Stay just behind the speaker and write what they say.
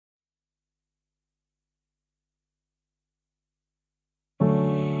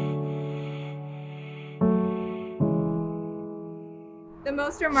The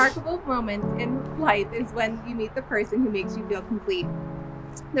most remarkable moment in life is when you meet the person who makes you feel complete.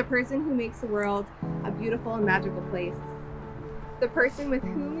 The person who makes the world a beautiful and magical place. The person with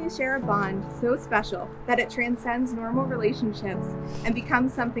whom you share a bond so special that it transcends normal relationships and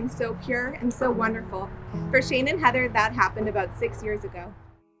becomes something so pure and so wonderful. For Shayne and Heather, that happened about 6 years ago.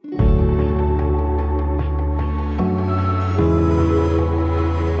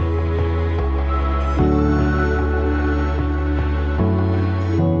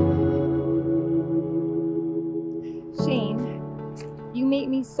 Shayne, you make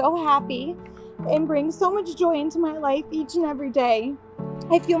me so happy and bring so much joy into my life each and every day.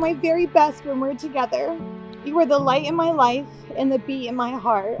 I feel my very best when we're together. You are the light in my life and the beat in my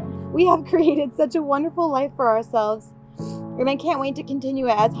heart. We have created such a wonderful life for ourselves, and I can't wait to continue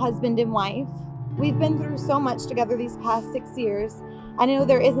it as husband and wife. We've been through so much together these past 6 years, and I know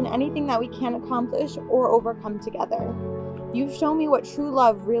there isn't anything that we can't accomplish or overcome together. You've shown me what true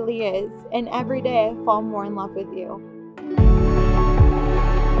love really is, and every day I fall more in love with you.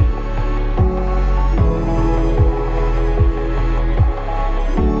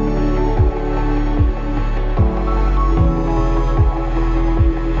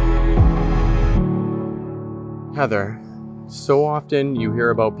 Heather, so often you hear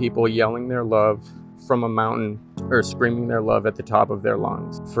about people yelling their love from a mountain or screaming their love at the top of their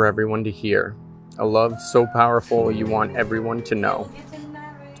lungs for everyone to hear. A love so powerful you want everyone to know.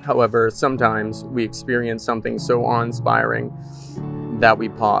 However, sometimes we experience something so awe-inspiring that we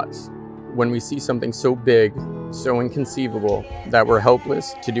pause. When we see something so big, so inconceivable, that we're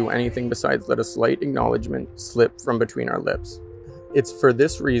helpless to do anything besides let a slight acknowledgement slip from between our lips. It's for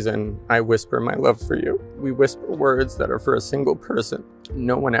this reason I whisper my love for you. We whisper words that are for a single person,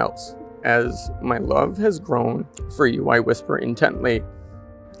 no one else. As my love has grown for you, I whisper intently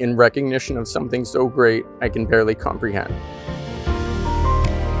in recognition of something so great I can barely comprehend.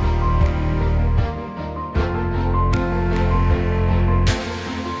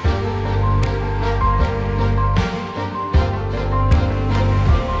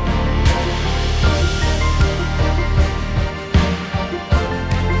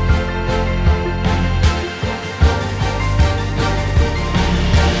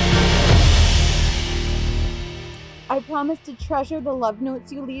 I promise to treasure the love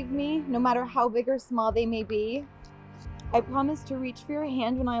notes you leave me, no matter how big or small they may be. I promise to reach for your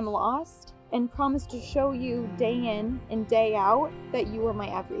hand when I'm lost, and promise to show you day in and day out that you are my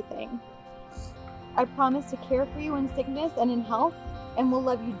everything. I promise to care for you in sickness and in health, and will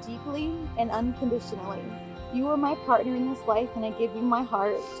love you deeply and unconditionally. You are my partner in this life, and I give you my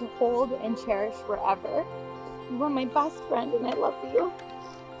heart to hold and cherish forever. You are my best friend, and I love you.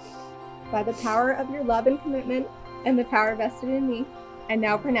 By the power of your love and commitment, and the power vested in me, I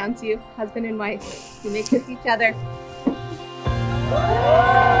now pronounce you husband and wife. You may kiss each other.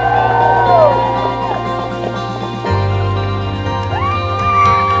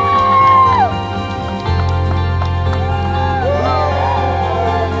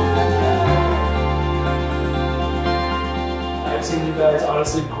 I've seen you guys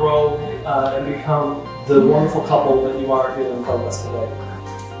honestly grow and become the wonderful couple that you are here in front of us today.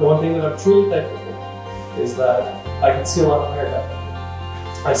 The one thing that I'm truly thankful for is that I can see a lot of haircut.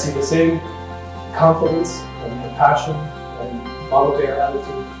 I see the same confidence and compassion and mama bear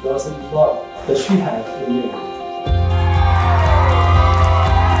attitude, those that you love, that she had in you.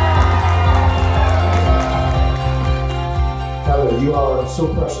 Heather, you are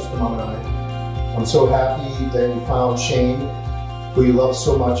so precious to Mom and I. I'm so happy that you found Shayne, who you love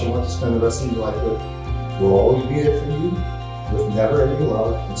so much and want to spend the rest of your life with. We'll always be there for you, with never-ending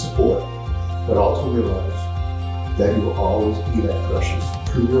love and support, but also realize that you will always be that precious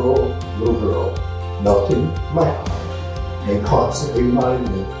 2-year-old little girl, melting my heart and constantly reminding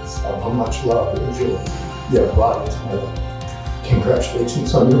me of how much love and joy you have brought into my life.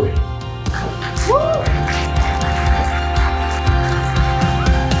 Congratulations on your ring.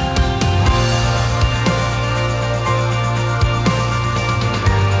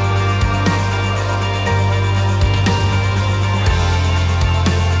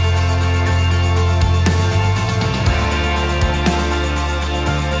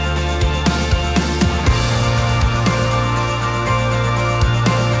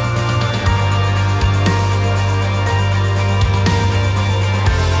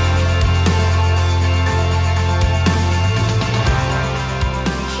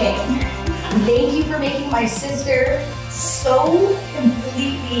 Thank you for making my sister so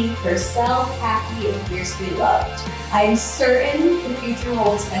completely herself, happy, and fiercely loved. I am certain the future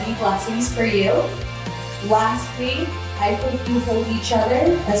holds many blessings for you. Lastly, I hope you hold each other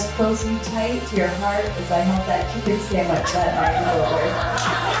as close and tight to your heart as I held that chicken sandwich that night over.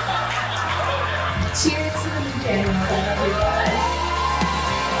 Cheers to the new Daniels. I love you guys.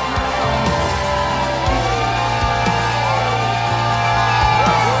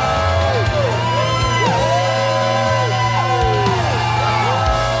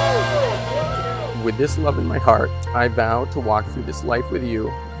 With this love in my heart, I vow to walk through this life with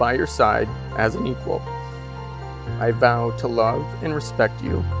you by your side as an equal. I vow to love and respect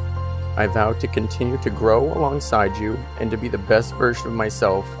you. I vow to continue to grow alongside you and to be the best version of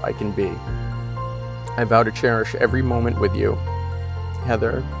myself I can be. I vow to cherish every moment with you.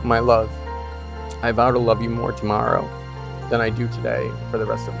 Heather, my love, I vow to love you more tomorrow than I do today for the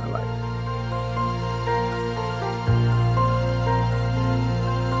rest of my life.